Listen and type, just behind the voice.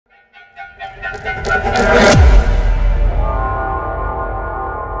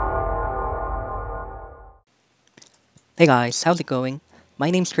Hey guys, how's it going?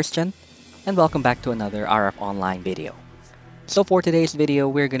 My name's Christian, and welcome back to another RF Online video. So for today's video,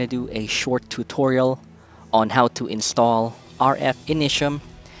 we're gonna do a short tutorial on how to install RF Initium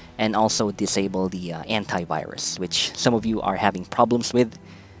and also disable the antivirus, which some of you are having problems with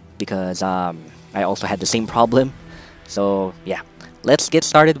because I also had the same problem. So yeah, let's get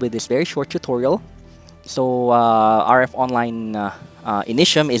started with this very short tutorial. So RF Online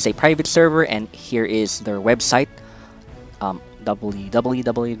Initium is a private server, and here is their website.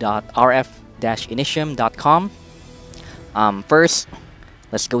 www.rf-initium.com. First,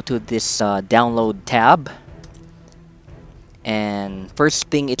 let's go to this download tab, and first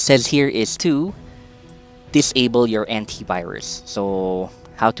thing it says here is to disable your antivirus. So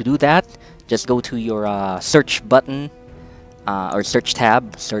how to do that? Just go to your search button or search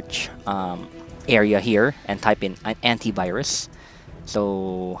tab, search area here, and type in antivirus.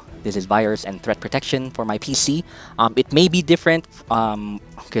 So this is virus and threat protection for my PC. It may be different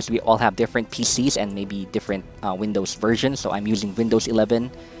because we all have different PCs and maybe different Windows versions. So I'm using Windows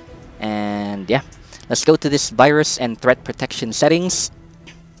 11. And yeah, let's go to this virus and threat protection settings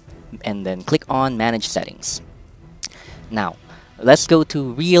and then click on manage settings. Now, let's go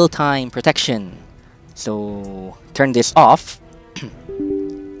to real-time protection. So turn this off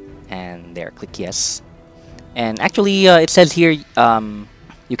and there, click yes. And actually, it says here you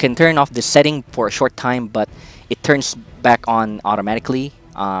can turn off this setting for a short time, but it turns back on automatically.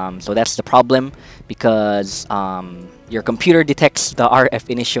 So that's the problem because your computer detects the RF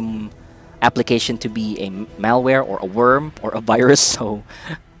Initium application to be a malware or a worm or a virus. So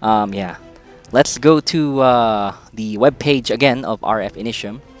yeah, let's go to the web page again of RF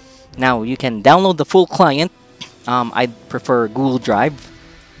Initium. Now you can download the full client. I'd prefer Google Drive,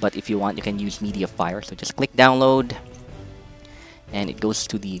 but if you want, you can use MediaFire. So just click download, and it goes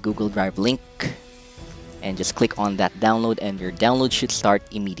to the Google Drive link, and just click on that download, and your download should start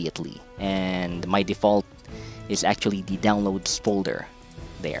immediately. And my default is actually the downloads folder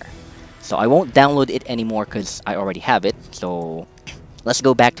there. So I won't download it anymore because I already have it. So let's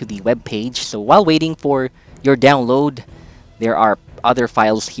go back to the web page. So while waiting for your download, there are other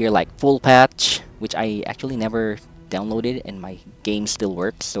files here like full patch, which I actually never downloaded and my game still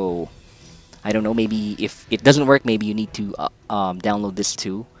works. So I don't know, maybe if it doesn't work, maybe you need to download this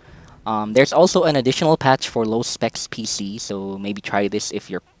too. There's also an additional patch for low specs PC, so maybe try this if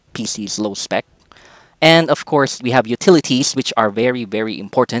your PC is low spec. And of course, we have utilities, which are very, very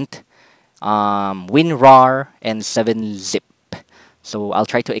important. WinRAR and 7-zip. So I'll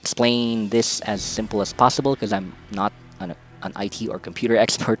try to explain this as simple as possible because I'm not an IT or computer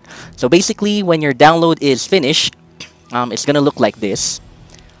expert. So basically, when your download is finished, it's gonna look like this: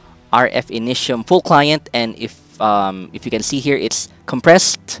 RF Initium full client, and if you can see here, it's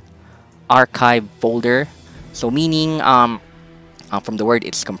compressed archive folder. So meaning from the word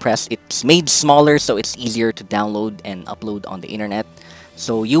it's compressed, it's made smaller so it's easier to download and upload on the internet.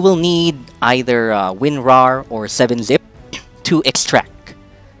 So you will need either WinRAR or 7-zip to extract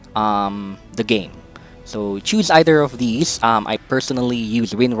the game. So choose either of these. I personally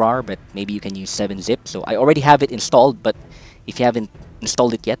use WinRAR, but maybe you can use 7-zip. So I already have it installed, but if you haven't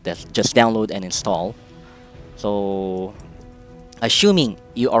installed it yet, just download and install. So assuming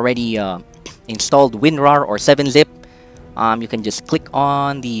you already installed WinRAR or 7-zip, you can just click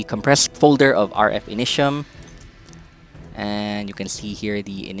on the compressed folder of RF Initium, and you can see here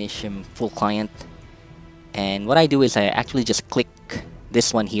the Initium full client. And what I do is I actually just click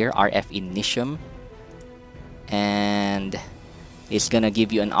this one here, RF Initium, and it's gonna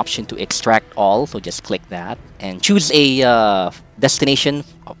give you an option to extract all. So just click that and choose a destination,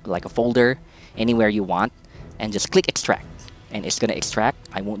 like a folder, anywhere you want, and just click extract, and it's gonna extract.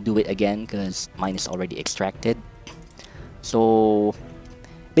 I won't do it again because mine is already extracted. So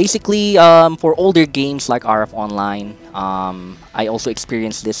basically, for older games like RF Online, I also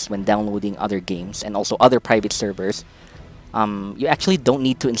experienced this when downloading other games and also other private servers. You actually don't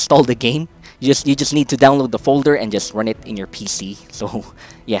need to install the game. You just need to download the folder and just run it in your PC. So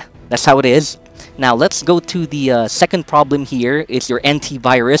yeah, that's how it is. Now let's go to the second problem here. It's your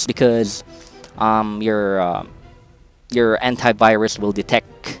antivirus, because your antivirus will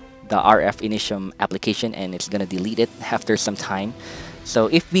detect the RF Initium application and it's gonna delete it after some time. So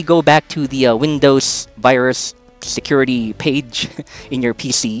if we go back to the Windows virus security page in your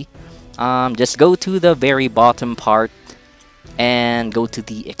PC, just go to the very bottom part and go to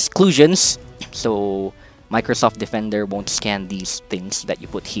the exclusions. So Microsoft Defender won't scan these things that you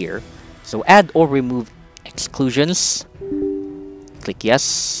put here. So add or remove exclusions. Click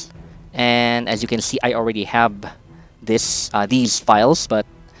yes. And as you can see, I already have these files, but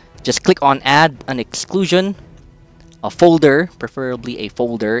just click on add an exclusion. a folder, preferably a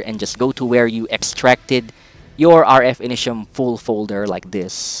folder, and just go to where you extracted your RF Initium full folder like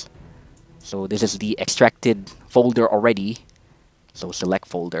this. So this is the extracted folder already. So select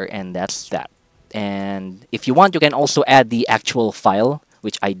folder, and that's that. And if you want, you can also add the actual file,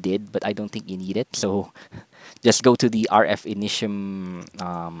 which I did, but I don't think you need it. So just go to the RF Initium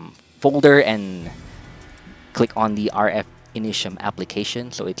folder and click on the RF Initium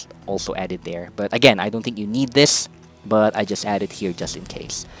application. So it's also added there. But again, I don't think you need this, but I just added here just in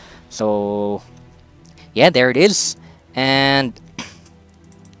case. So yeah, there it is. And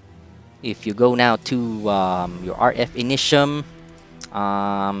if you go now to your RF Initium,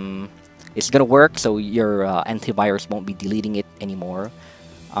 it's gonna work, so your antivirus won't be deleting it anymore.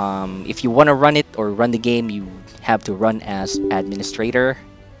 If you want to run it or run the game, you have to run as administrator,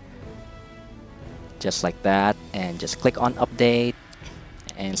 just like that, and just click on update,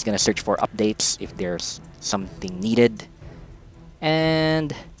 and it's gonna search for updates if there's something needed.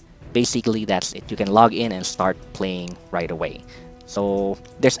 And basically that's it. You can log in and start playing right away. So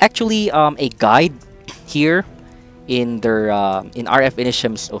there's actually a guide here in their in RF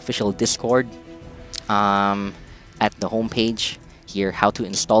Initium's official Discord, at the homepage here, how to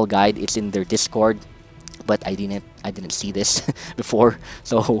install guide. It's in their Discord, but I didn't see this before.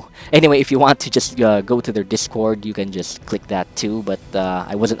 So anyway, if you want to just go to their Discord, you can just click that too. But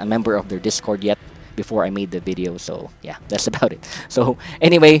I wasn't a member of their Discord yet before I made the video, so yeah, that's about it. So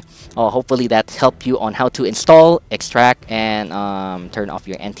anyway, hopefully that helped you on how to install, extract, and turn off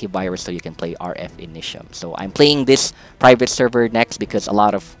your antivirus so you can play RF Initium. So I'm playing this private server next because a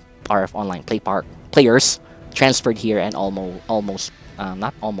lot of RF Online players transferred here, and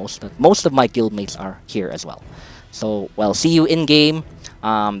not almost, but most of my guildmates are here as well. So well, see you in game.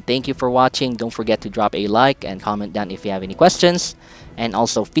 Thank you for watching. Don't forget to drop a like and comment down if you have any questions. And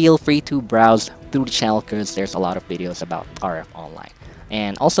also feel free to browse through the channel because there's a lot of videos about RF Online.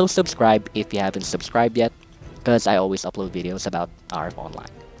 And also subscribe if you haven't subscribed yet, because I always upload videos about RF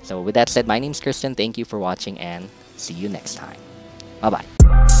Online. So with that said, my name's Xtian. Thank you for watching and see you next time.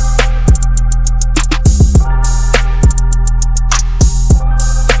 Bye-bye.